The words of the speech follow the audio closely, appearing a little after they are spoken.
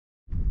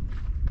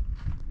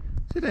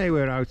Today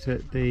we're out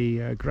at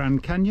the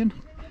Grand Canyon,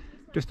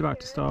 just about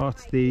to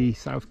start the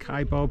South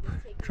Kaibab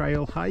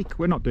trail hike.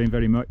 We're not doing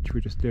very much, we're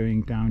just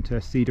doing down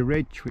to Cedar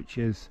Ridge, which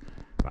is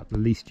about the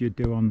least you'd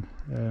do on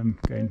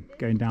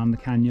going down the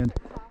canyon.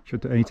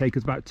 Should only take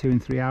us about 2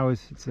 and 3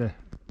 hours. It's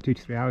 2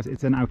 to 3 hours.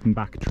 It's an out and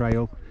back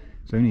trail.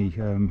 It's only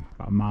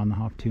about 1.5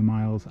 miles, 2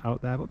 miles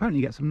out there, but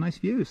apparently you get some nice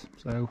views,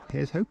 so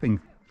here's hoping.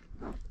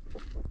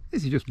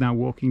 This is just now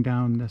walking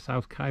down the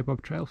South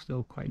Kaibab trail,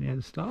 still quite near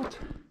the start.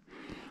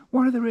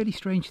 One of the really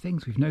strange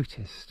things we've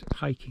noticed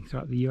hiking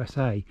throughout the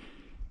USA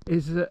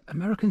is that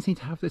Americans seem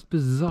to have this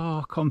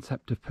bizarre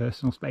concept of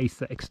personal space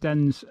that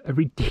extends a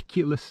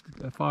ridiculous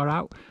far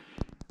out.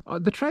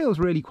 The trail's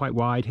really quite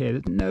wide here.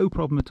 There's no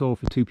problem at all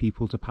for 2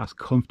 people to pass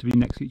comfortably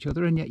next to each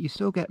other, and yet you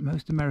still get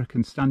most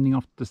Americans standing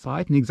off to the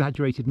side in an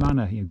exaggerated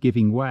manner,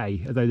 giving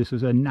way, as though this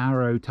was a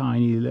narrow,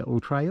 tiny little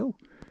trail.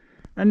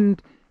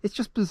 And it's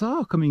just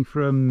bizarre coming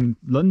from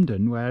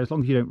London, where as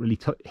long as you don't really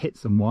hit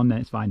someone, then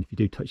it's fine. If you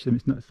do touch them,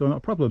 it's still not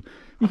a problem.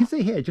 You can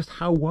see here just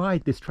how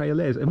wide this trail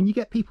is. I mean, you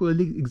get people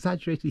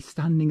exaggeratedly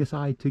standing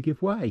aside to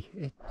give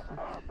way.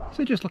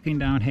 So just looking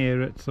down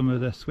here at some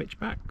of the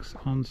switchbacks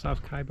on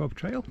South Kaibab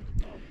Trail.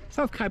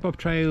 South Kaibab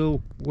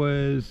Trail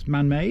was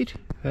man-made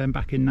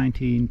back in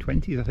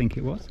 1920s, I think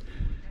it was.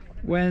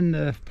 When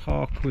the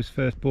park was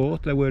first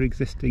bought, there were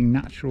existing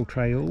natural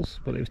trails,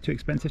 but it was too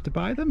expensive to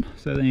buy them,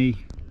 so they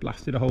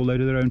blasted a whole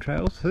load of their own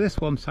trails. So this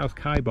one, South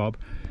Kaibab,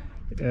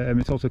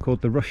 it's also called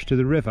the Rush to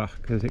the River,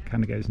 because it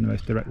kind of goes in the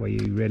most direct way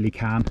you really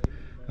can,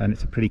 and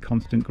it's a pretty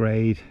constant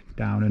grade,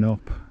 down and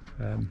up.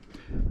 You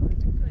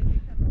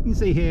can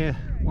see here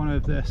one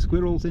of the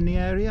squirrels in the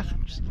area,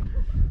 just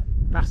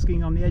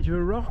basking on the edge of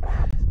a rock.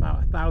 It's about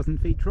 1,000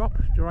 feet drop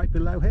right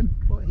below him,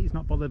 but he's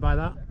not bothered by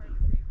that.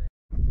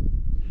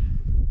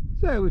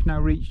 So we've now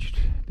reached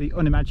the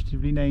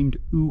unimaginatively named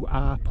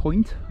Ooh-Ah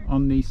Point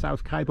on the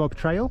South Kaibab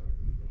Trail.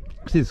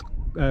 This is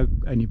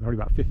only probably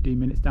about 15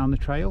 minutes down the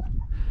trail.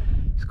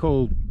 It's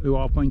called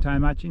Ooh-Ah Point, I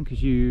imagine, because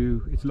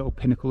it's a little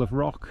pinnacle of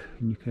rock,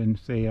 and you can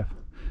see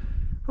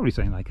probably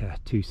something like a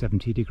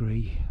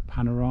 270-degree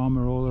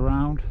panorama all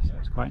around, so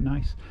it's quite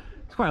nice.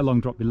 It's quite a long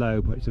drop below,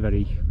 but it's a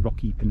very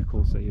rocky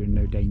pinnacle, so you're in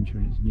no danger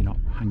and you're not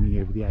hanging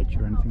over the edge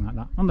or anything like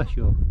that, unless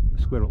you're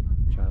a squirrel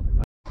child.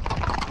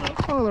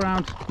 All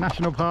around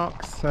national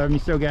parks, you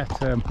still get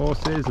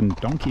horses and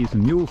donkeys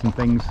and mules and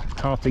things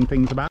carting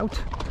things about.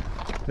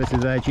 This is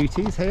their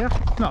duties here.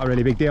 Not a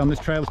really big deal on this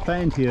trail, there's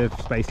plenty of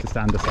space to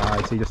stand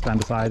aside, so you just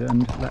stand aside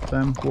and let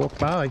them walk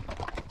by.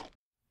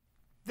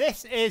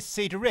 This is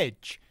Cedar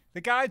Ridge.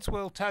 The guides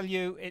will tell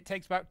you it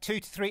takes about 2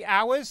 to 3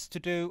 hours to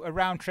do a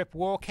round trip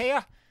walk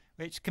here,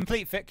 which is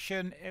complete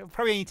fiction. It'll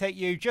probably only take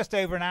you just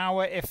over an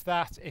hour, if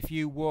that, if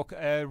you walk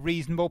at a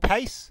reasonable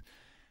pace.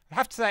 I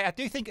have to say, I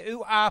do think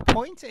Ooh-Ah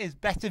Point is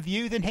better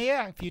view than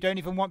here, if you don't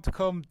even want to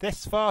come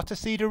this far to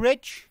Cedar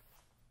Ridge.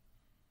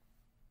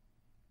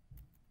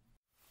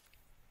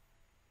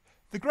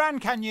 The Grand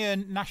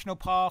Canyon National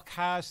Park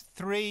has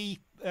 3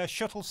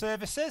 shuttle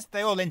services.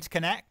 They all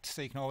interconnect,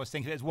 so you can always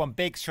think of it as one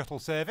big shuttle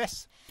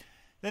service.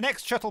 The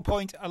next shuttle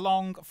point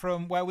along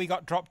from where we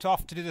got dropped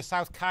off to do the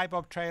South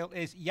Kaibab Trail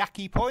is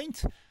Yaqui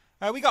Point.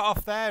 We got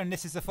off there, and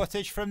this is the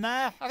footage from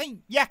there. I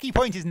think Yaqui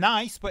Point is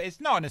nice, but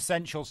it's not an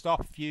essential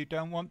stop if you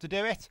don't want to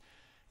do it.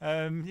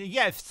 You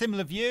get a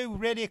similar view,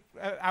 really,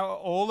 out of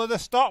all of the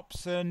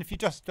stops, and if you've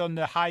just done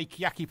the hike,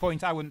 Yaqui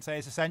Point I wouldn't say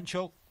is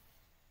essential.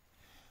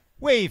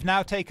 We've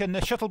now taken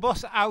the shuttle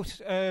bus out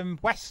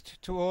west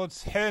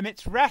towards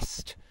Hermit's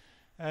Rest,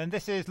 and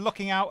this is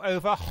looking out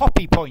over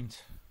Hoppy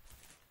Point.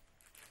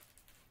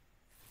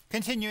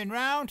 Continuing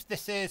round,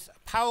 this is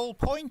Powell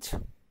Point.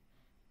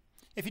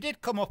 If you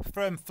did come up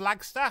from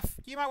Flagstaff,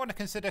 you might want to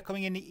consider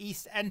coming in the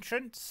east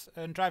entrance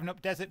and driving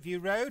up Desert View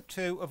Road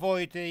to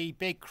avoid the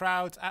big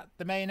crowds at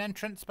the main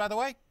entrance, by the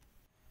way.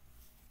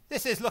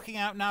 This is looking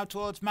out now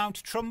towards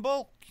Mount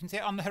Trumbull. You can see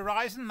it on the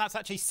horizon. That's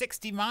actually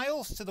 60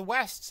 miles to the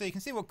west, so you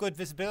can see what good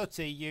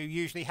visibility you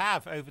usually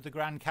have over the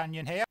Grand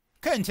Canyon here.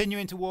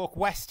 Continuing to walk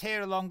west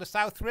here along the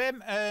south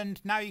rim,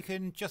 and now you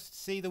can just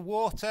see the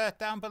water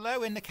down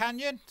below in the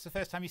canyon. It's the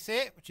first time you see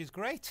it, which is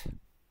great.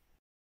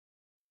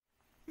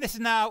 This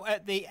is now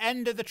at the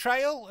end of the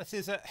trail. This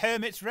is at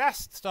Hermit's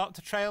Rest. Start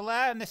to trail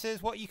there, and this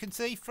is what you can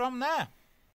see from there.